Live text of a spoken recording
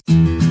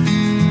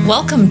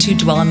Welcome to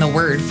Dwell in the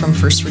Word from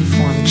First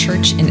Reformed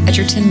Church in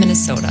Edgerton,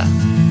 Minnesota.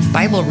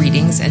 Bible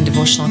readings and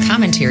devotional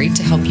commentary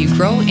to help you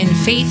grow in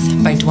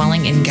faith by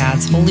dwelling in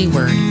God's holy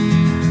word.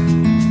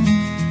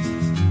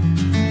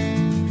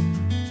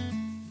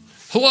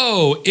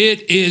 Hello,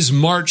 it is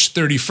March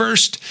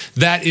 31st.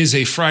 That is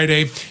a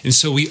Friday. And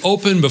so we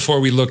open, before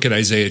we look at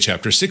Isaiah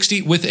chapter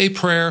 60, with a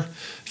prayer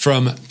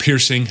from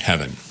Piercing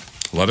Heaven.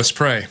 Let us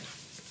pray.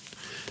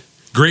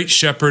 Great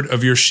shepherd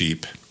of your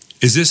sheep,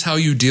 is this how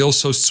you deal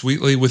so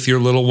sweetly with your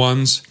little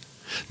ones?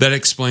 That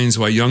explains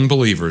why young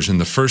believers in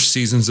the first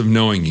seasons of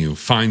knowing you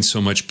find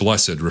so much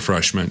blessed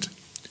refreshment.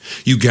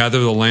 You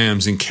gather the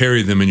lambs and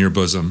carry them in your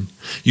bosom.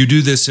 You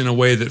do this in a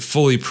way that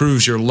fully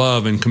proves your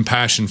love and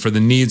compassion for the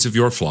needs of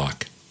your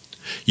flock.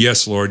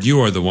 Yes, Lord,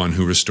 you are the one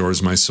who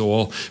restores my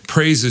soul.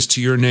 Praises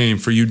to your name,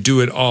 for you do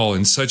it all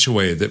in such a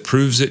way that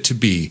proves it to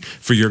be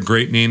for your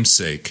great name's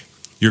sake.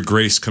 Your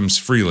grace comes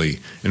freely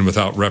and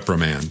without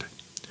reprimand.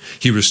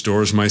 He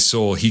restores my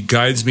soul. He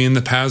guides me in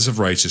the paths of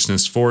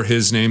righteousness for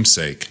his name's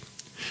sake.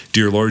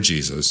 Dear Lord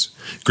Jesus,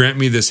 grant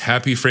me this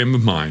happy frame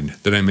of mind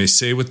that I may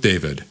say with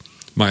David,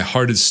 my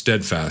heart is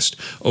steadfast.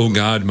 O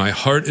God, my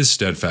heart is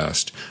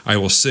steadfast. I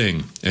will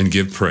sing and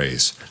give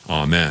praise.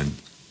 Amen.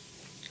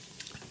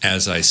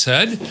 As I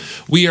said,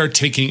 we are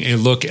taking a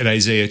look at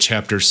Isaiah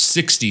chapter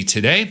 60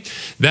 today.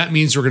 That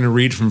means we're going to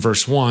read from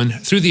verse 1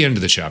 through the end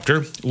of the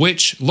chapter,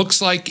 which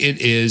looks like it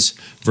is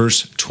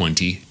verse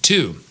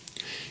 22.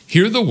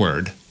 Hear the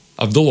word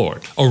of the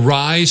Lord.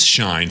 Arise,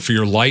 shine, for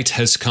your light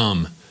has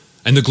come,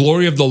 and the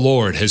glory of the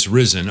Lord has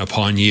risen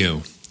upon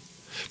you.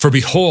 For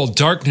behold,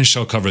 darkness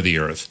shall cover the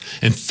earth,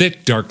 and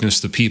thick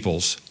darkness the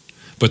peoples.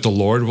 But the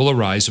Lord will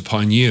arise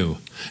upon you,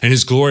 and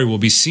his glory will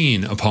be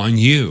seen upon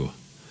you.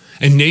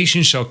 And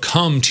nations shall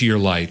come to your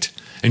light,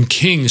 and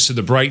kings to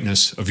the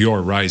brightness of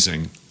your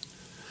rising.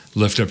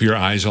 Lift up your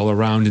eyes all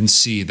around and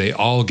see, they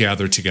all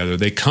gather together.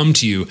 They come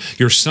to you.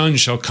 Your sons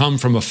shall come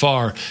from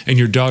afar, and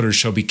your daughters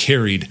shall be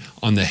carried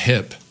on the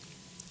hip.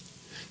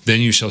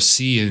 Then you shall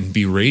see and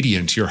be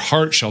radiant. Your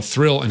heart shall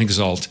thrill and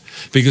exult,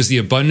 because the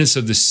abundance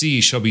of the sea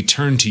shall be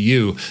turned to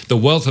you. The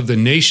wealth of the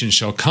nations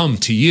shall come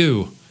to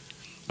you.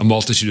 A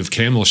multitude of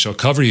camels shall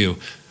cover you.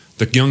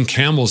 The young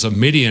camels of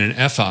Midian and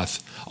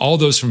Ephath, all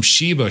those from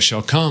Sheba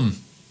shall come.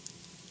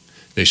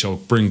 They shall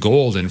bring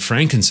gold and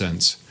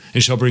frankincense,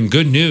 and shall bring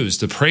good news,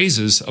 the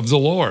praises of the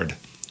Lord.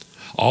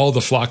 All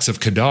the flocks of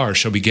Kedar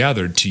shall be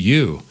gathered to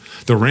you.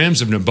 The rams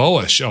of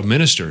Nebaioth shall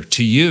minister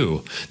to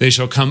you. They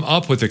shall come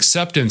up with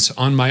acceptance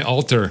on my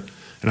altar,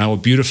 and I will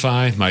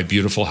beautify my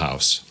beautiful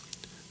house.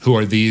 Who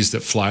are these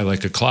that fly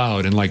like a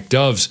cloud and like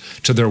doves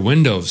to their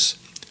windows?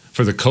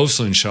 For the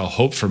coastland shall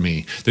hope for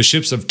me, the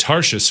ships of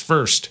Tarshish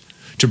first,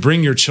 to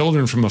bring your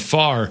children from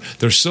afar,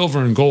 their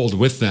silver and gold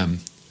with them,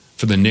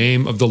 for the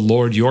name of the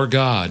Lord your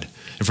God,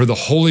 and for the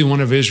Holy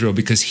One of Israel,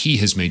 because he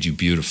has made you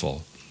beautiful.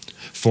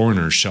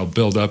 Foreigners shall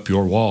build up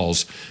your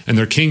walls, and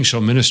their kings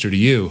shall minister to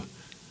you.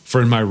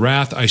 For in my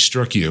wrath I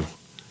struck you,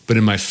 but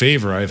in my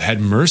favor I have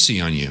had mercy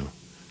on you.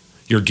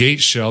 Your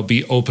gates shall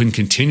be open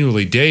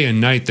continually, day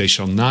and night they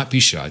shall not be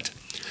shut,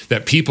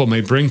 that people may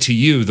bring to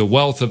you the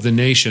wealth of the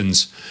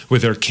nations,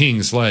 with their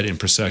kings led in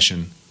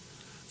procession.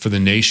 For the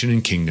nation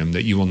and kingdom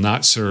that will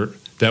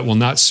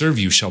not serve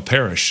you shall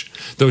perish.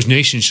 Those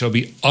nations shall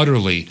be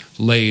utterly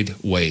laid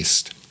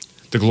waste.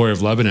 The glory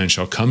of Lebanon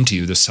shall come to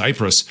you, the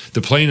cypress,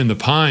 the plane, and the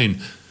pine,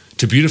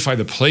 to beautify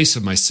the place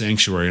of my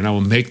sanctuary, and I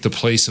will make the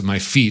place of my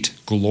feet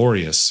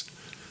glorious.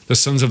 The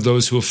sons of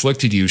those who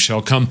afflicted you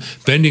shall come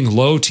bending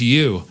low to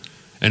you,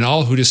 and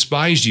all who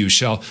despised you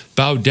shall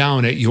bow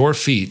down at your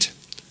feet.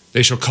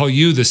 They shall call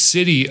you the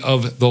city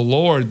of the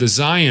Lord, the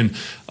Zion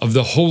of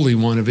the Holy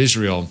One of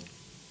Israel.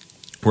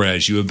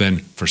 Whereas you have been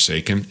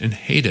forsaken and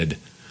hated,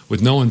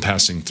 with no one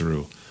passing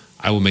through,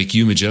 I will make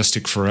you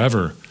majestic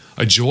forever,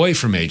 a joy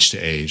from age to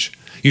age.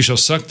 You shall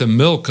suck the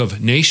milk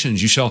of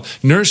nations. You shall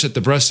nurse at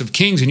the breast of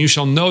kings, and you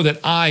shall know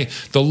that I,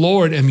 the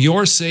Lord, am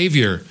your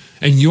Savior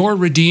and your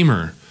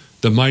Redeemer,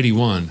 the mighty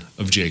one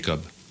of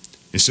Jacob.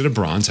 Instead of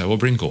bronze, I will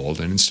bring gold,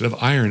 and instead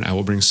of iron, I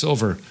will bring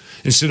silver.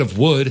 Instead of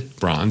wood,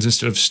 bronze.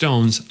 Instead of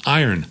stones,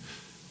 iron.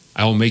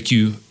 I will make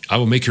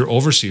your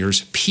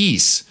overseers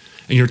peace,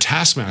 and your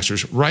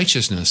taskmasters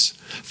righteousness.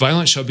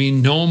 Violence shall be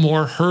no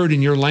more heard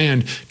in your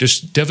land,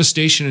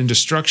 devastation and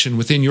destruction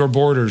within your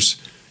borders.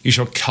 You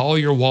shall call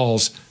your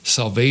walls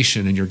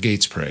salvation and your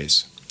gates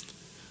praise.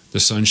 The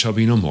sun shall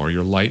be no more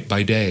your light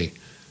by day,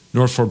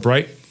 nor for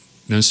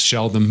brightness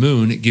shall the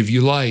moon give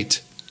you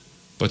light.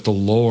 But the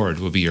Lord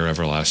will be your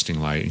everlasting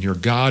light, and your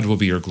God will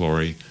be your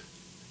glory.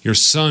 Your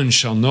sun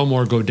shall no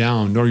more go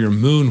down, nor your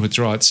moon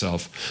withdraw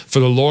itself. For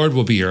the Lord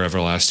will be your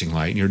everlasting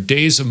light, and your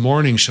days of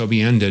mourning shall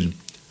be ended.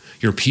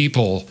 Your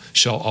people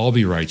shall all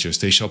be righteous.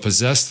 They shall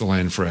possess the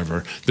land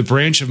forever, the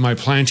branch of my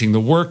planting, the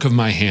work of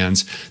my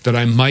hands, that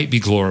I might be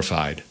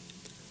glorified.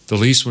 The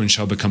least one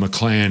shall become a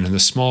clan, and the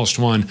smallest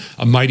one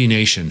a mighty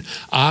nation.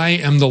 I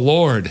am the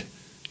Lord.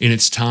 In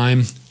its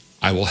time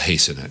I will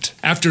hasten it.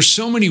 After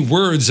so many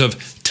words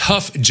of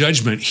tough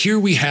judgment, here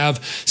we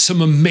have some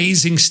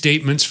amazing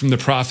statements from the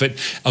prophet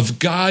of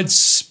God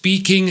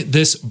speaking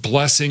this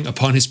blessing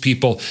upon his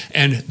people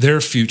and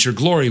their future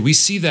glory. We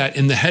see that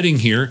in the heading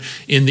here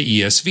in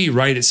the ESV,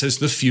 right? It says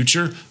the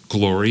future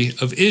glory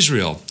of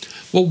Israel.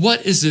 Well,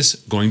 what is this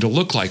going to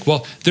look like?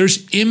 Well,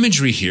 there's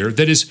imagery here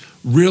that is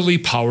really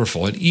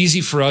powerful and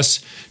easy for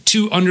us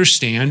to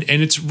understand,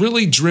 and it's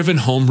really driven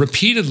home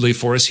repeatedly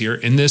for us here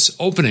in this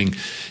opening.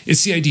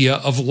 It's the idea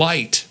of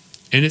light,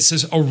 and it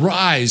says,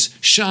 "Arise,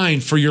 shine,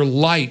 for your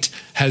light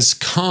has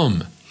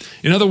come."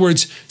 In other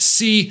words,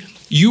 see,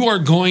 you are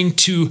going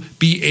to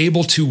be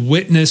able to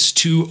witness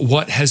to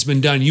what has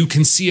been done. You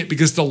can see it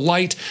because the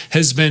light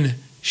has been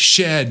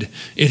shed.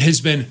 It has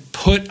been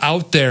put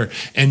out there,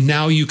 and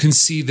now you can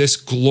see this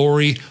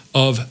glory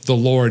of the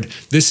Lord.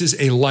 This is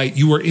a light.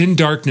 You were in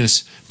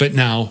darkness, but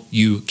now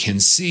you can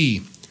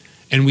see.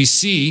 And we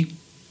see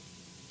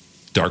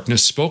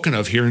darkness spoken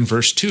of here in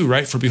verse 2,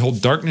 right? "For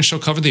behold, darkness shall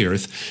cover the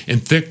earth,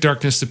 and thick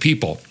darkness the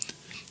people."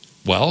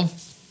 Well,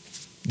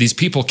 these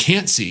people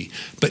can't see,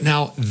 but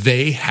now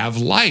they have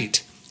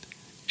light.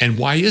 And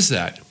why is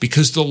that?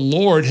 Because the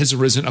Lord has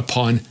arisen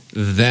upon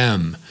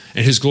them,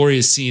 and his glory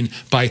is seen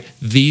by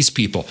these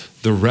people.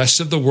 The rest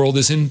of the world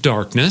is in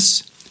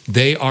darkness.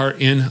 They are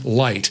in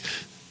light.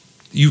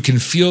 You can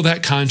feel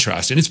that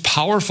contrast, and it's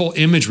powerful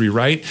imagery,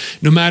 right?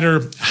 No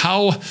matter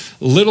how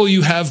little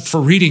you have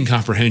for reading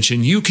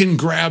comprehension, you can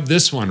grab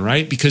this one,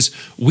 right? Because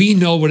we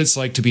know what it's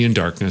like to be in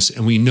darkness,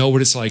 and we know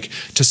what it's like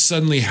to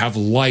suddenly have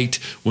light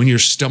when you're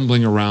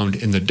stumbling around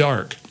in the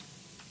dark.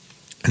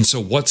 And so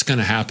what's going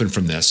to happen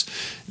from this?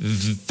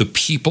 The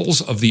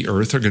peoples of the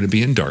earth are going to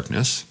be in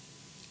darkness,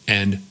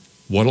 and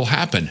what will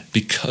happen?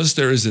 Because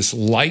there is this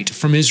light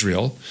from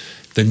Israel,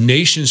 the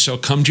nations shall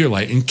come to your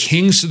light, and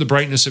kings to the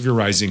brightness of your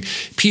rising.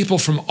 People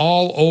from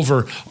all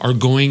over are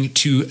going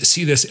to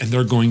see this, and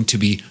they're going to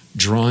be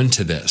drawn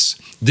to this.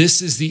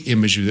 This is the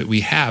imagery that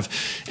we have.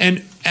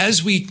 And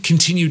as we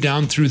continue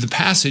down through the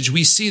passage,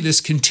 we see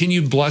this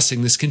continued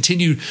blessing, this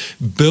continued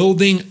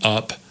building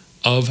up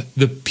of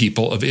the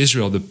people of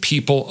Israel, the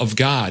people of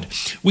God.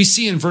 We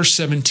see in verse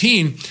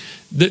 17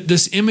 that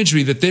this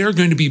imagery that they are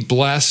going to be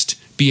blessed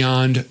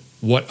beyond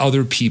what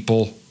other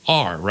people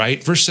are,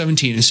 right? Verse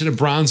 17, instead of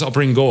bronze, I'll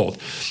bring gold.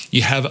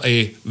 You have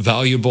a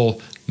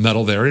valuable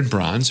metal there in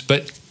bronze,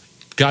 but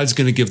God's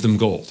going to give them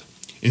gold.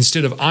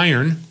 Instead of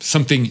iron,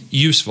 something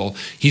useful,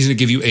 he's going to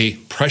give you a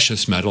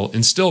precious metal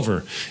in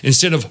silver.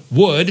 Instead of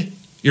wood,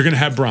 you're going to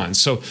have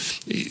bronze. So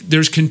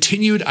there's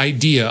continued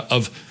idea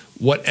of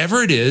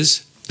whatever it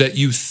is that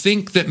you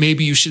think that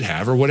maybe you should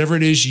have, or whatever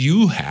it is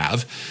you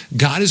have,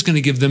 God is going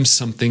to give them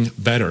something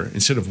better.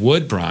 Instead of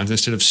wood, bronze.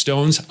 Instead of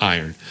stones,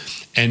 iron.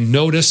 And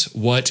notice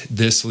what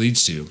this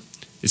leads to.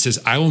 It says,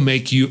 I will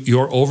make you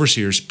your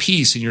overseers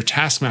peace and your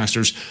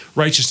taskmasters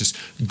righteousness.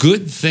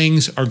 Good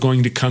things are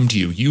going to come to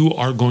you. You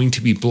are going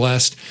to be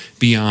blessed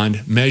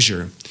beyond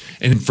measure.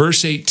 And in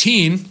verse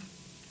 18,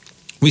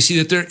 we see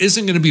that there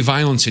isn't going to be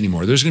violence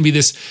anymore. There's going to be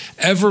this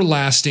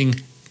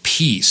everlasting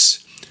peace.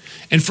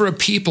 And for a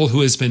people who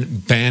has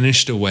been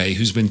banished away,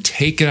 who's been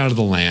taken out of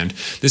the land,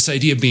 this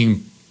idea of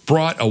being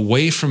brought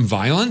away from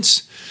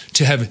violence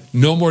to have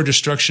no more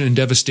destruction and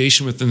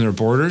devastation within their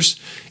borders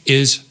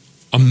is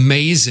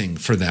amazing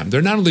for them.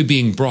 They're not only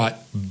being brought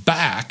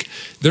back,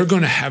 they're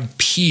going to have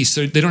peace.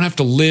 They don't have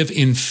to live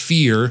in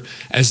fear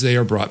as they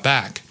are brought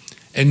back.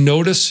 And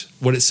notice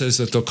what it says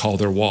that they'll call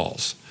their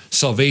walls: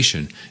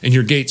 salvation, and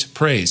your gates,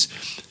 praise.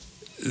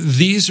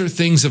 These are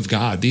things of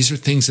God. These are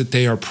things that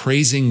they are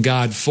praising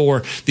God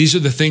for. These are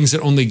the things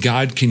that only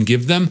God can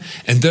give them,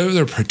 and they're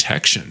their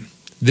protection.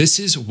 This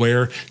is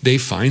where they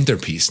find their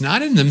peace,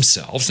 not in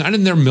themselves, not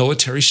in their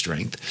military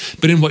strength,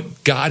 but in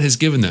what God has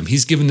given them.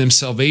 He's given them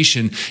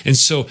salvation, and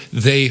so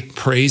they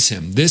praise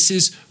him. This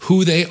is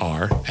who they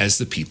are as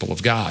the people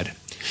of God.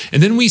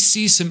 And then we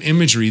see some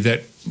imagery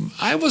that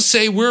I will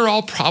say we're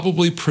all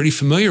probably pretty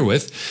familiar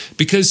with,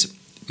 because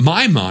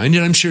my mind,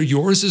 and I'm sure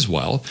yours as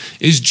well,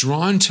 is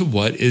drawn to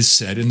what is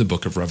said in the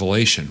book of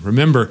Revelation.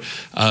 Remember,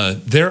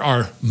 there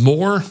are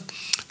more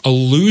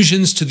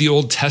allusions to the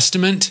Old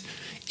Testament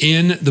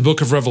in the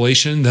book of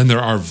Revelation than there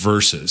are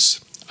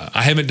verses.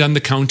 I haven't done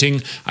the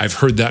counting. I've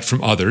heard that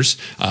from others.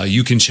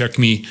 You can check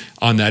me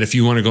on that. If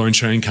you want to go and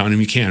try and count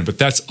them, you can. But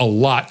that's a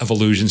lot of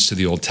allusions to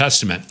the Old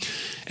Testament.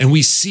 And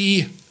we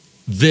see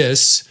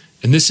this,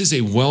 and this is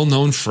a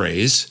well-known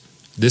phrase,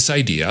 this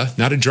idea,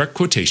 not a direct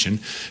quotation,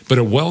 but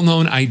a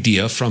well-known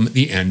idea from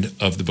the end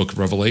of the book of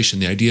Revelation,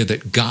 the idea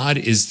that God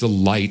is the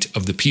light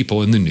of the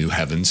people in the new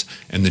heavens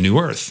and the new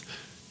earth.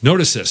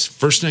 Notice this,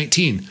 verse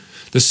 19,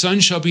 the sun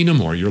shall be no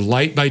more, your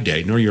light by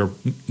day,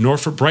 nor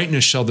for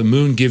brightness shall the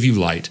moon give you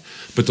light,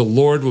 but the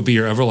Lord will be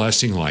your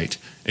everlasting light,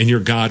 and your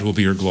God will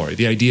be your glory.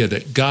 The idea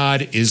that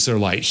God is their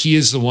light. He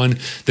is the one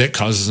that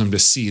causes them to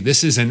see.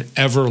 This is an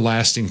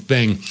everlasting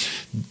thing.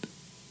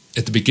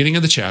 At the beginning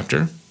of the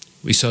chapter,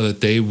 we saw that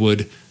they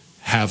would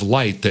have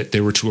light, that they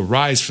were to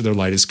arise for their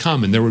light has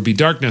come, and there would be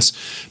darkness.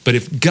 But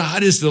if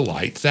God is the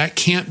light, that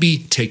can't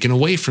be taken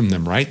away from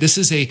them, right? This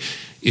is a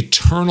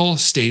eternal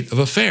state of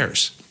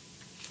affairs.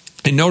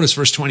 And notice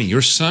verse 20,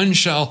 your sun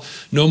shall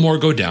no more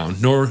go down,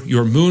 nor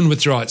your moon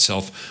withdraw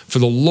itself, for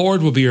the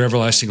Lord will be your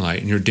everlasting light,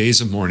 and your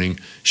days of mourning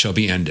shall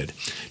be ended.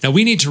 Now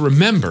we need to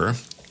remember,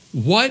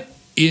 what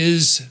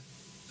is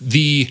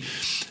the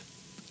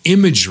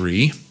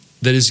imagery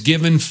that is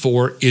given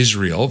for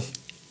Israel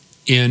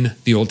in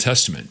the Old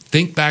Testament?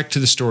 Think back to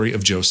the story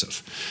of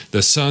Joseph.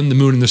 The sun, the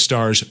moon, and the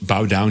stars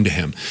bow down to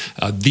him.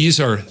 These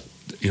are,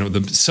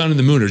 the sun and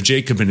the moon are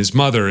Jacob and his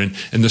mother, and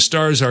the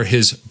stars are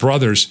his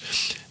brothers.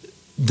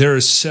 There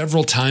are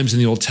several times in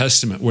the Old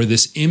Testament where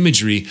this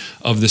imagery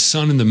of the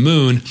sun and the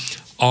moon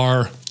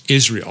are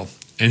Israel.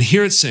 And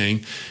here it's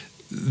saying,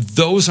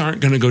 those aren't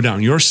going to go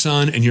down. Your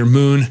sun and your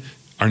moon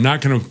are not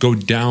going to go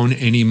down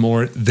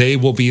anymore. They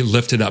will be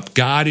lifted up.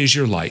 God is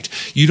your light.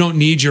 You don't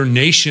need your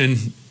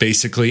nation,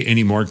 basically,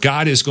 anymore.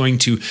 God is going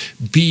to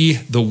be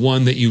the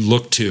one that you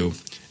look to,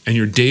 and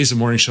your days of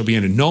mourning shall be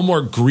ended. No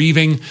more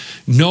grieving,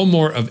 no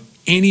more of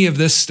any of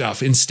this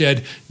stuff.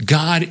 Instead,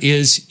 God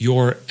is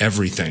your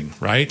everything,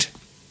 right?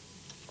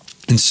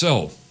 And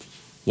so,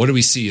 what do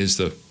we see as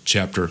the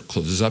chapter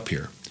closes up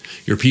here?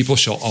 Your people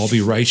shall all be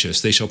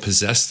righteous. They shall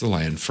possess the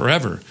land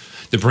forever.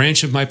 The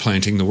branch of my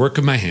planting, the work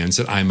of my hands,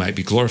 that I might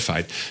be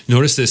glorified.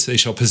 Notice this, they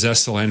shall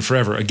possess the land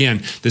forever.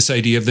 Again, this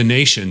idea of the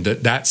nation,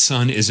 that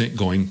sun isn't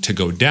going to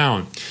go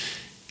down.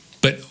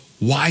 But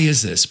why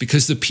is this?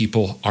 Because the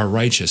people are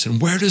righteous.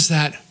 And where does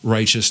that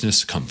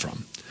righteousness come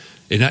from?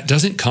 It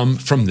doesn't come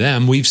from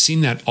them. We've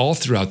seen that all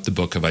throughout the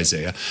book of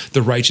Isaiah.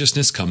 The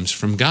righteousness comes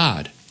from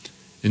God.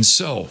 And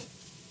so,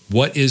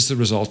 what is the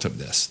result of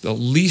this? The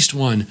least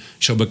one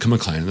shall become a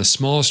clan, and the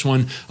smallest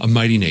one a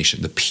mighty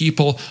nation. The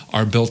people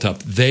are built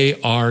up.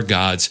 They are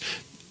God's.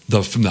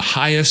 From the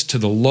highest to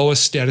the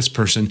lowest status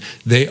person,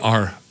 they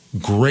are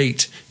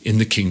great in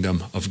the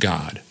kingdom of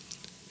God.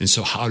 And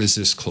so how does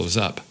this close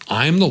up?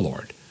 I am the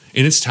Lord.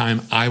 In its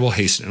time, I will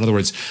hasten. In other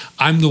words,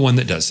 I'm the one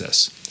that does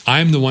this.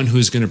 I'm the one who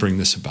is going to bring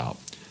this about.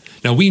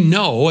 Now, we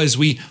know as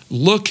we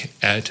look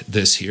at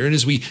this here, and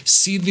as we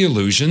see the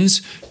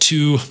allusions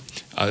to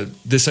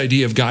this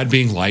idea of God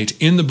being light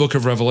in the book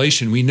of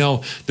Revelation, we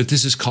know that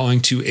this is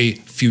calling to a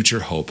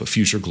future hope, a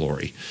future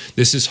glory.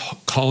 This is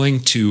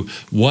calling to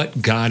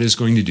what God is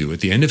going to do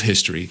at the end of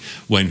history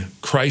when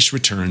Christ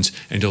returns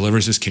and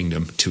delivers his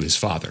kingdom to his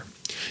Father.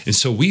 And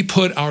so we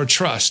put our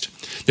trust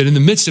that in the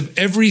midst of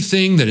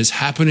everything that is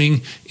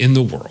happening in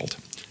the world,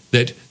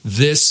 that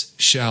this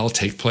shall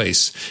take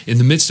place. In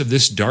the midst of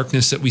this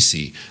darkness that we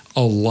see,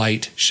 a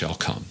light shall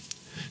come.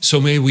 So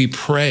may we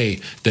pray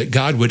that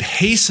God would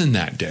hasten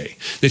that day,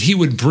 that he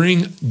would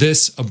bring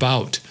this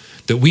about,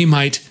 that we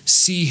might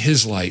see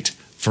his light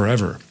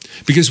forever.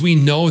 Because we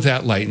know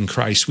that light in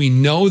Christ. We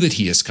know that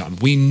he has come.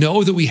 We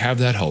know that we have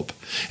that hope.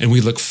 And we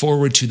look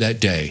forward to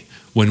that day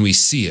when we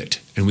see it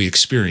and we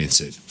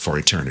experience it for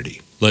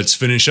eternity. Let's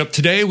finish up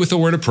today with a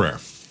word of prayer.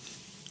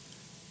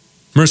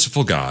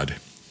 Merciful God,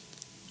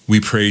 we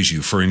praise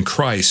you, for in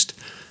Christ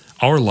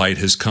our light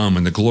has come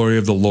and the glory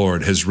of the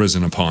Lord has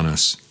risen upon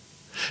us.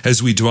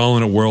 As we dwell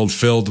in a world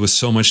filled with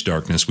so much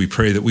darkness, we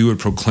pray that we would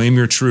proclaim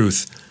your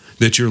truth,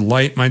 that your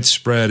light might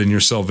spread and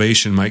your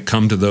salvation might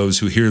come to those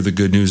who hear the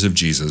good news of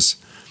Jesus,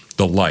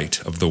 the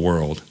light of the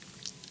world.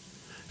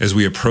 As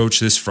we approach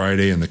this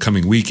Friday and the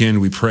coming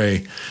weekend, we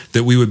pray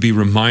that we would be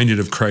reminded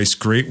of Christ's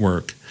great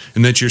work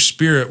and that your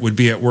Spirit would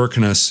be at work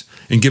in us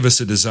and give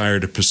us a desire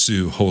to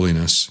pursue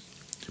holiness.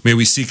 May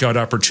we seek out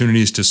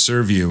opportunities to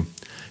serve you,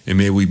 and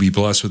may we be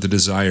blessed with a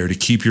desire to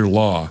keep your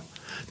law,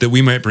 that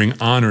we might bring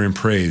honor and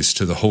praise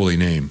to the holy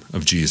name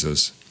of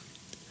Jesus.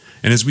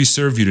 And as we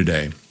serve you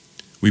today,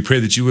 we pray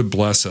that you would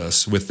bless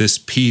us with this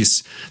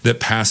peace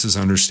that passes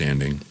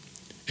understanding.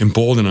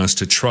 Embolden us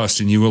to trust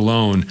in you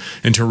alone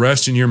and to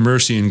rest in your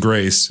mercy and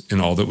grace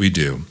in all that we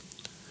do.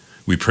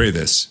 We pray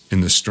this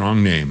in the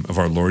strong name of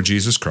our Lord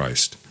Jesus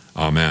Christ.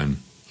 Amen.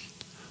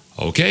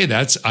 Okay,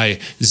 that's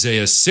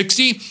Isaiah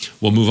 60.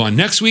 We'll move on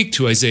next week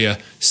to Isaiah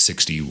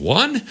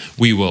 61.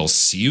 We will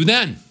see you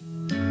then.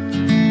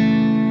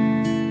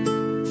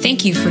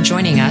 Thank you for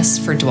joining us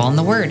for Dwell in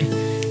the Word.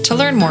 To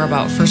learn more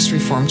about First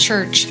Reformed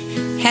Church,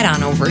 head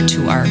on over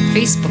to our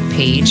Facebook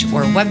page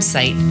or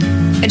website,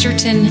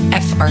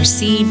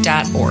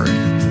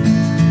 edgertonfrc.org.